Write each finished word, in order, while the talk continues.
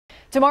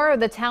Tomorrow,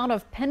 the town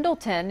of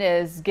Pendleton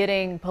is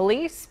getting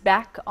police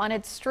back on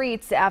its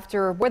streets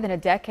after more than a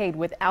decade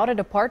without a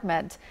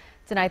department.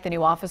 Tonight, the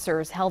new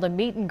officers held a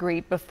meet and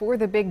greet before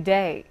the big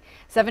day.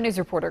 7 News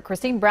reporter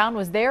Christine Brown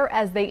was there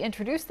as they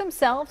introduced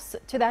themselves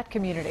to that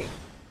community.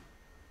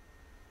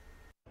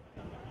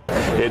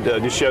 It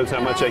just shows how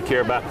much they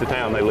care about the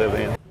town they live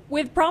in.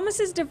 With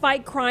promises to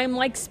fight crime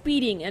like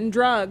speeding and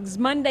drugs,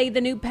 Monday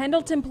the new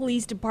Pendleton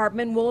Police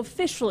Department will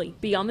officially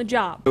be on the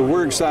job.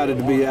 We're excited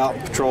to be out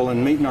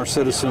patrolling, meeting our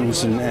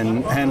citizens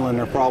and handling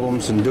their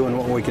problems and doing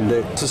what we can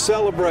do. It's a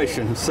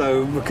celebration,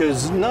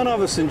 because none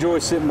of us enjoy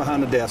sitting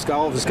behind a desk.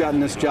 All of us got in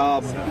this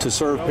job to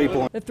serve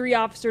people. The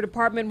 3-officer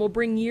department will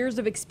bring years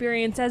of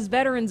experience as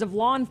veterans of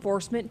law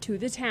enforcement to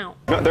the town.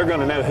 They're going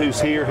to know who's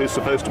here, who's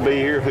supposed to be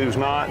here, who's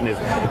not, and if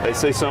they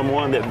see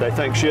someone that they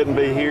think shouldn't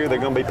be here, they're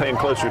going to be paying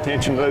closer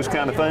attention to those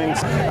kind of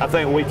things. I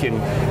think we can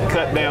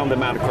cut down the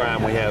amount of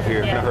crime we have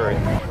here in a hurry.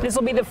 This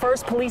will be the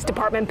first police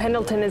department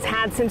Pendleton has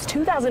had since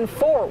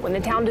 2004 when the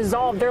town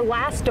dissolved their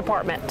last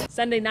department.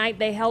 Sunday night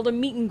they held a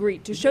meet and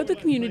greet to show the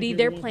community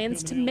their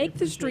plans to make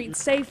the streets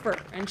safer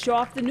and show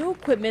off the new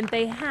equipment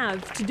they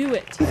have to do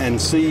it.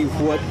 And see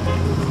what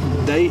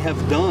they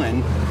have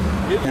done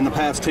in the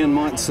past 10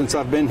 months since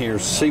I've been here,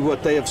 see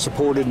what they have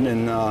supported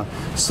and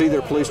see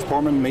their police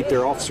department meet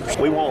their officers.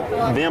 We want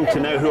them to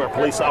know who our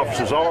police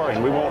officers are,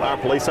 and we want our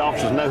police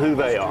officers to know who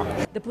they are.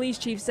 The police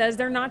chief says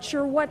they're not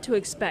sure what to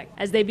expect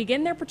as they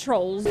begin their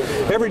patrols.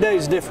 Every day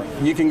is different.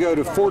 You can go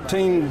to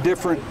 14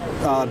 different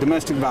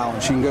domestic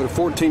violence. You can go to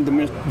 14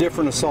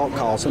 different assault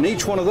calls, and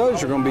each one of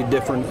those are going to be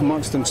different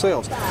amongst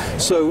themselves.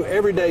 So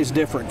every day is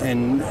different,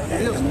 and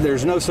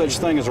there's no such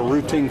thing as a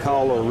routine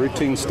call or a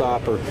routine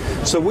stop.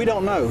 So we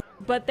don't know.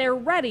 But they're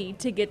ready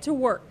to get to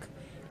work.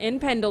 In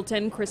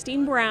Pendleton,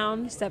 Christine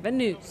Brown, 7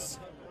 News.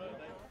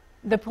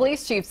 The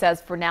police chief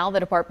says for now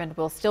the department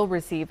will still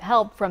receive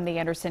help from the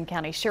Anderson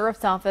County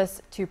Sheriff's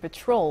Office to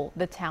patrol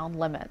the town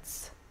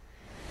limits.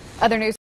 Other news.